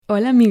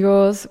Hola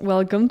amigos,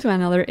 welcome to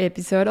another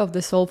episode of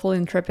the Soulful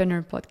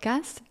Entrepreneur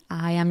Podcast.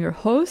 I am your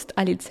host,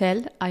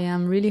 Alitzel. I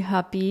am really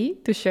happy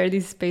to share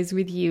this space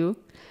with you.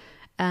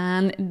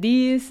 And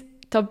this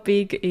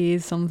topic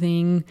is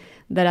something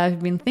that I've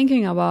been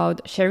thinking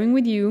about sharing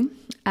with you.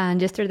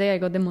 And yesterday I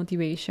got the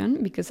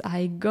motivation because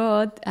I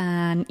got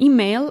an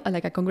email,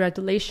 like a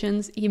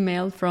congratulations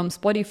email from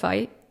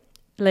Spotify,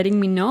 letting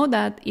me know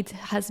that it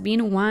has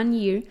been 1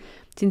 year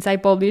since I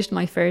published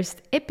my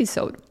first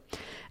episode.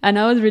 And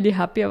I was really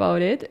happy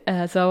about it.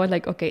 So I was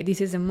like, okay,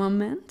 this is a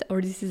moment or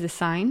this is a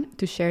sign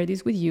to share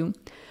this with you.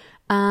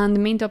 And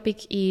the main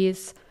topic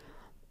is,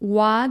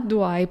 what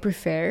do I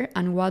prefer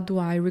and what do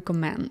I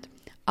recommend?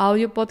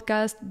 Audio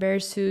podcast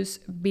versus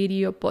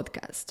video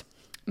podcast.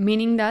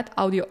 Meaning that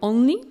audio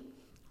only,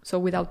 so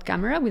without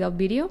camera, without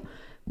video,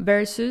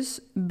 versus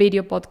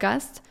video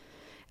podcast.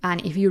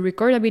 And if you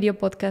record a video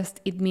podcast,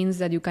 it means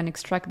that you can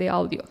extract the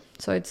audio.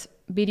 So it's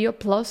video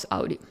plus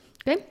audio,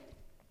 okay?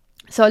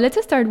 So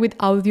let's start with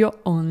audio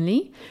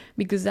only,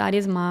 because that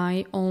is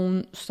my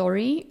own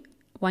story.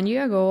 1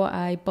 year ago,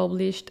 I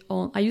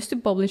used to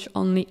publish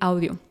only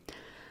audio.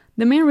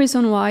 The main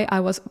reason why I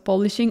was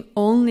publishing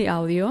only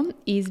audio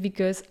is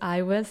because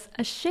I was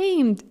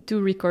ashamed to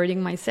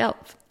recording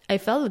myself. I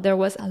felt that there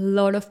was a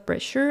lot of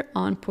pressure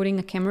on putting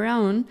a camera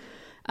on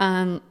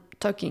and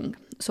talking.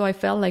 So I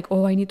felt like,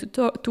 I need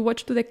to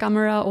watch to the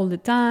camera all the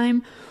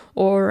time,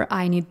 or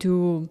I need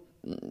to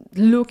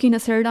look in a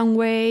certain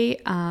way,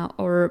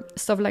 or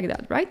stuff like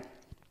that, right?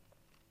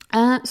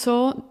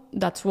 So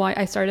that's why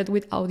I started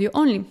with audio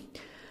only.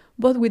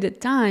 But with the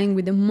time,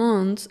 with the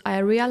months, I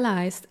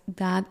realized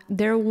that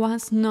there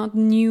was not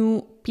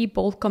new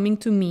people coming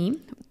to me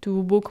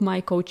to book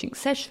my coaching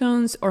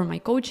sessions or my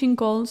coaching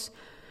calls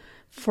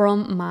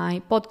from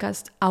my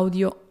podcast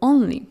audio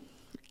only.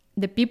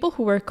 The people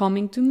who were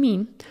coming to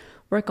me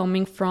were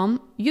coming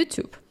from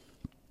YouTube.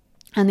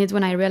 And it's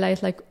when I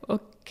realized, like,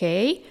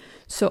 okay,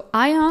 so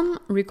I am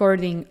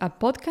recording a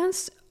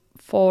podcast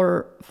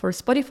for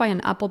Spotify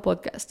and Apple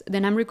Podcast.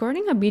 Then I'm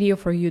recording a video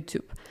for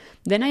YouTube.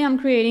 Then I am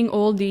creating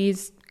all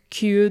these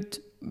cute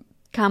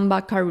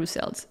Canva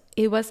carousels.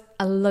 It was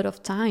a lot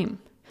of time.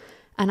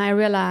 And I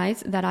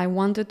realized that I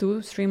wanted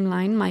to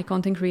streamline my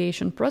content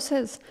creation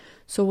process.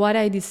 So what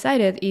I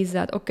decided is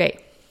that,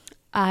 okay,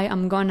 I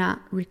am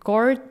gonna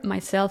record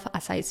myself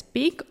as I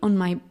speak on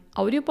my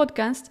audio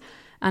podcast,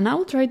 and I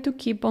will try to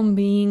keep on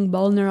being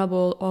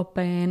vulnerable,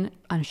 open,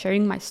 and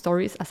sharing my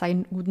stories as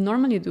I would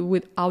normally do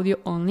with audio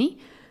only,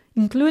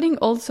 including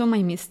also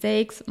my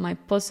mistakes, my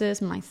pauses,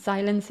 my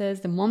silences,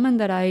 the moment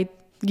that I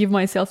give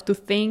myself to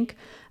think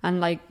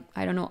and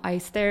I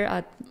stare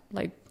at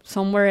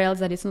somewhere else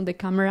that is not the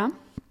camera.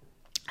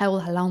 I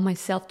will allow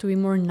myself to be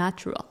more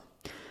natural.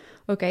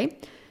 Okay?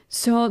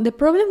 So the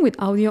problem with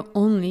audio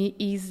only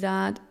is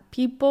that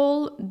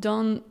people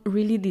don't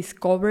really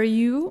discover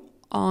you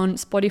on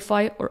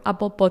Spotify or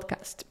Apple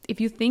Podcast.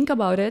 If you think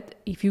about it,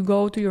 if you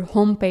go to your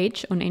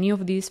homepage on any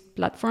of these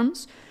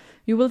platforms,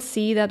 you will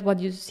see that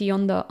what you see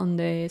on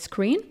the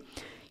screen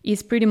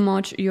is pretty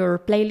much your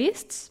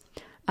playlists,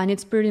 and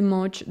it's pretty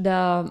much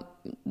the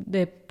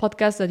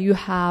podcast that you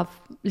have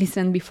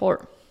listened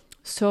before.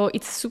 So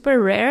it's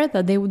super rare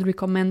that they would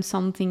recommend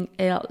something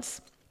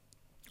else,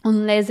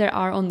 unless they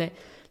are on the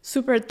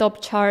super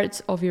top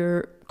charts of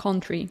your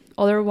country.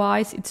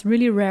 Otherwise, it's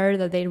really rare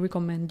that they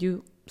recommend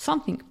you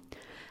something.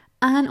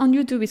 And on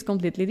YouTube, it's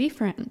completely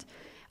different.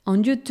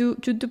 On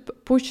YouTube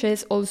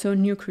pushes also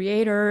new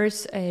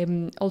creators,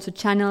 also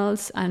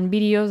channels and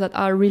videos that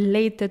are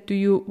related to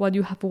you, what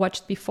you have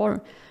watched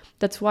before.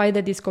 That's why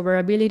the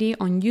discoverability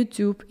on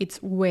YouTube,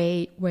 it's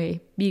way, way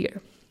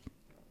bigger.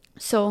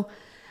 So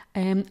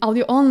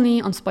audio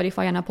only on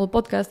Spotify and Apple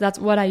Podcasts, that's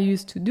what I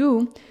used to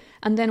do.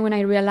 And then when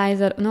I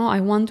realized that, no, I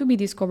want to be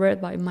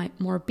discovered by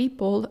more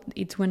people,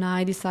 it's when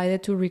I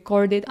decided to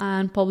record it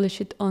and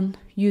publish it on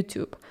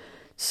YouTube.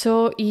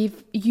 So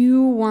if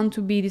you want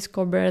to be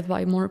discovered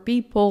by more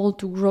people,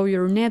 to grow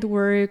your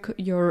network,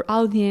 your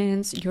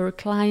audience, your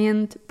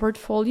client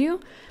portfolio,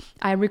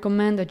 I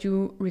recommend that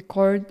you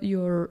record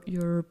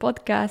your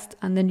podcast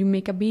and then you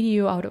make a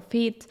video out of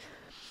it.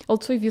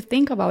 Also, if you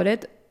think about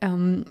it,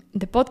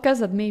 the podcasts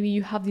that maybe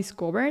you have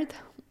discovered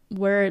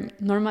were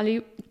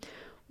normally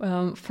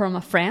from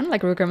a friend,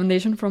 like a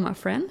recommendation from a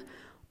friend,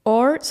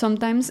 or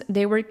sometimes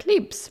they were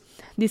clips.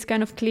 These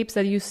kind of clips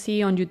that you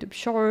see on YouTube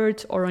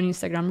Shorts or on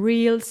Instagram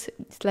Reels,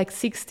 it's like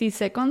 60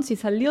 seconds.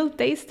 It's a little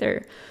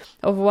taster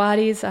of what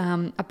is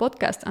a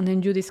podcast. And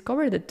then you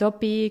discover the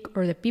topic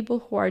or the people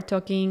who are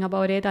talking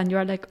about it. And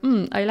you're like,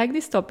 I like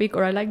this topic,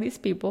 or I like these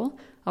people.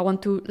 I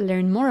want to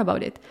learn more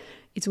about it.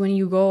 It's when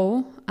you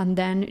go and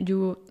then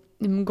you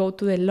go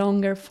to the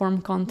longer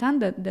form content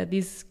that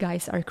these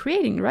guys are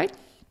creating, right?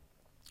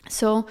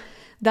 So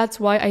that's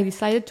why I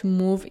decided to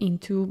move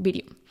into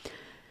video.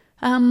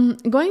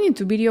 Going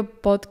into video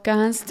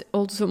podcast,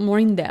 also more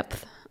in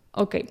depth.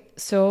 Okay,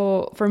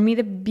 so for me,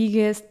 the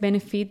biggest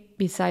benefit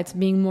besides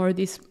being more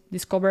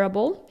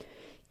discoverable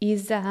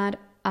is that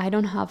I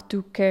don't have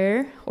to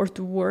care or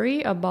to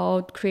worry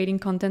about creating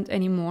content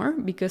anymore,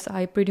 because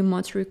I pretty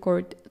much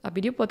record a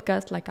video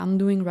podcast like I'm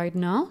doing right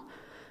now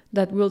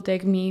that will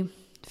take me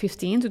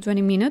 15 to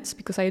 20 minutes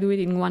because I do it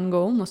in one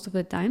go most of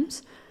the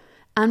times.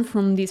 And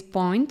from this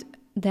point,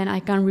 then I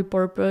can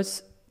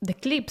repurpose the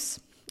clips.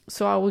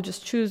 So I will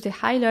just choose the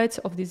highlights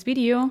of this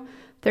video,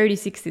 30,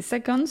 60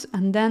 seconds,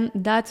 and then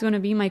that's going to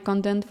be my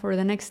content for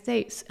the next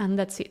days, and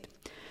that's it.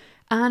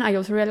 And I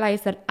also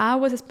realized that I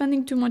was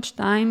spending too much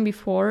time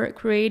before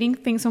creating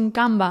things on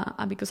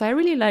Canva because I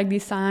really like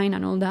design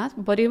and all that,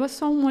 but it was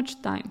so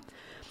much time.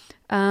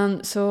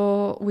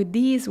 So with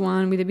this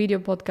one, with the video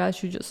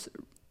podcast, you just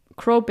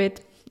crop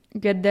it,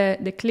 get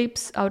the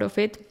clips out of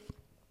it.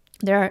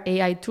 There are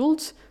AI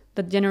tools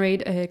that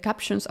generate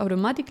captions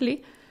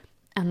automatically,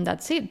 and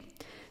that's it.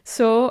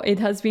 So it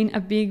has been a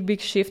big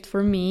shift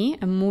for me,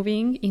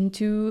 moving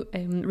into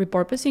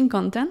repurposing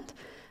content.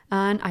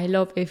 And I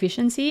love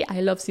efficiency,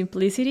 I love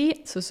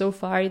simplicity. So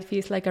far it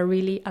feels like a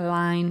really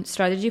aligned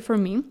strategy for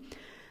me.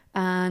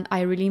 And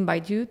I really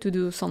invite you to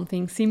do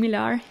something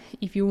similar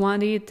if you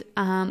want it.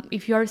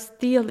 If you are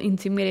still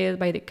intimidated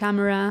by the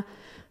camera,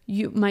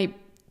 my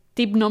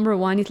tip number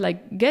one is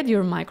like, get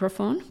your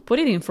microphone, put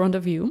it in front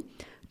of you.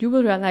 You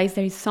will realize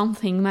there is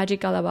something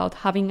magical about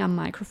having a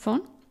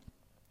microphone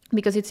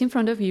because it's in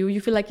front of you. You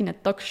feel like in a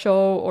talk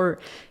show or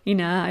in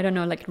a, I don't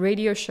know, like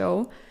radio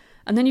show.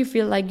 And then you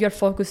feel like you're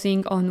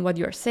focusing on what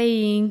you're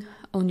saying,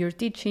 on your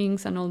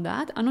teachings and all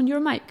that, and on your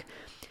mic.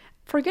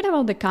 Forget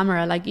about the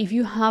camera. Like if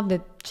you have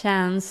the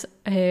chance,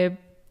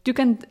 you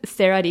can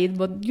stare at it,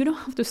 but you don't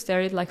have to stare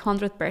at it like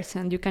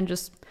 100%. You can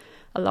just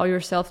allow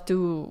yourself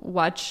to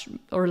watch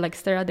or like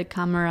stare at the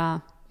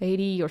camera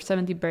 80 or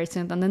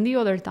 70%. And then the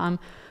other time,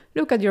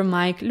 look at your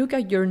mic, look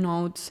at your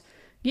notes.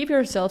 Give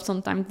yourself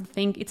some time to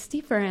think. It's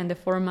different, the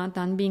format,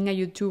 than being a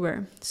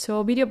YouTuber.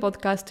 So video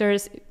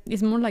podcasters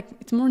is more like,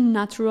 it's more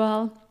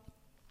natural.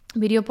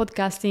 Video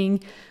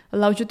podcasting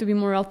allows you to be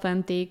more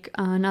authentic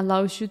and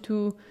allows you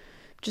to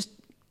just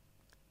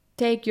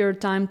take your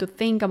time to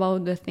think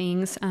about the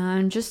things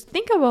and just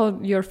think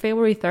about your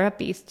favorite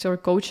therapists or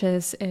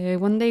coaches.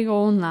 When they go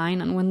online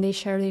and when they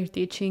share their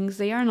teachings,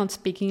 they are not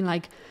speaking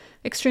like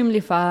extremely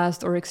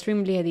fast or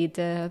extremely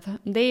edited.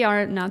 They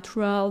are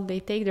natural. They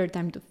take their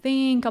time to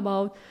think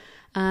about,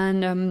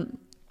 and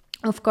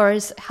of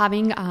course,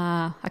 having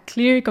a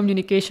clear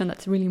communication,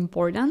 that's really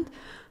important.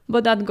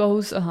 But that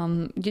goes,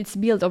 it's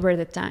built over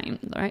the time,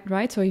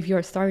 right? So if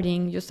you're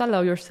starting, just allow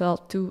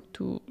yourself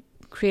to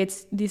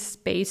create this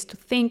space to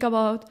think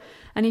about.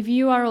 And if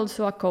you are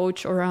also a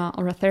coach or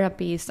a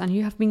therapist and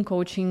you have been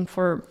coaching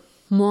for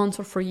months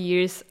or for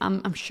years,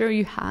 I'm sure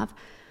you have,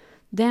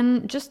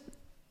 then just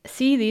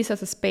see this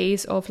as a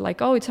space of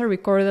like, oh, it's a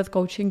recorded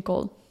coaching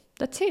call.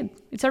 That's it.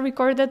 It's a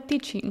recorded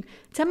teaching.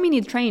 It's a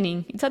mini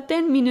training. It's a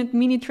 10-minute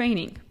mini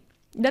training.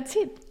 That's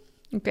it.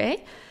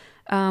 Okay?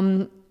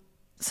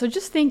 So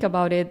just think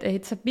about it.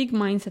 It's a big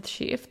mindset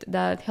shift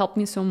that helped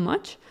me so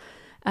much.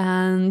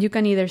 And you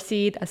can either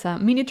see it as a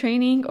mini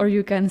training or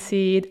you can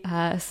see it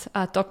as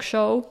a talk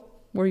show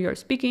where you're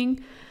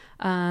speaking.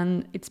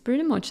 And it's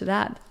pretty much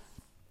that.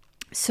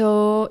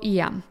 So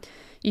yeah.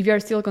 If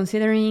you're still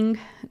considering,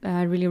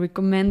 I really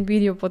recommend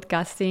video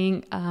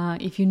podcasting.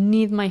 If you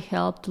need my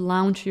help to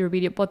launch your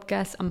video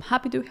podcast, I'm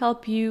happy to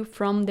help you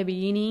from the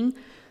beginning,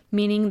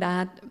 meaning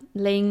that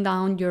laying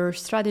down your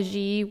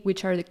strategy,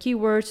 which are the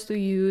keywords to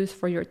use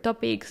for your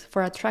topics,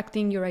 for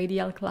attracting your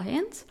ideal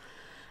clients.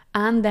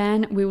 And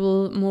then we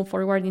will move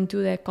forward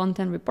into the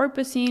content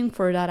repurposing.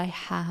 For that, I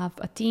have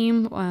a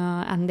team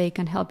and they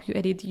can help you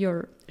edit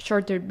your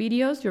shorter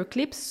videos, your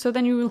clips. So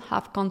then you will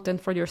have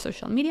content for your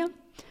social media.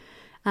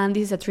 And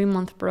this is a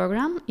 3-month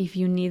program. If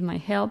you need my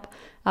help,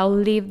 I'll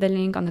leave the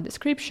link on the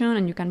description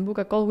and you can book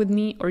a call with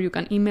me or you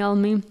can email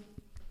me.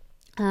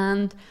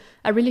 And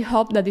I really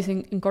hope that this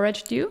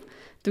encouraged you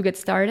to get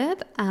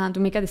started and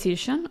to make a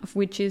decision of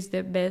which is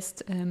the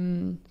best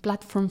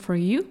platform for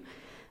you.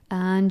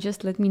 And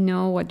just let me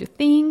know what you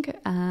think.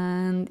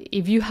 And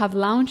if you have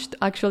launched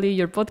actually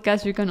your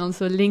podcast, you can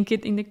also link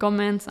it in the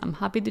comments. I'm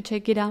happy to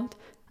check it out.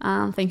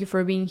 Thank you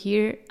for being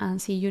here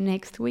and see you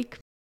next week.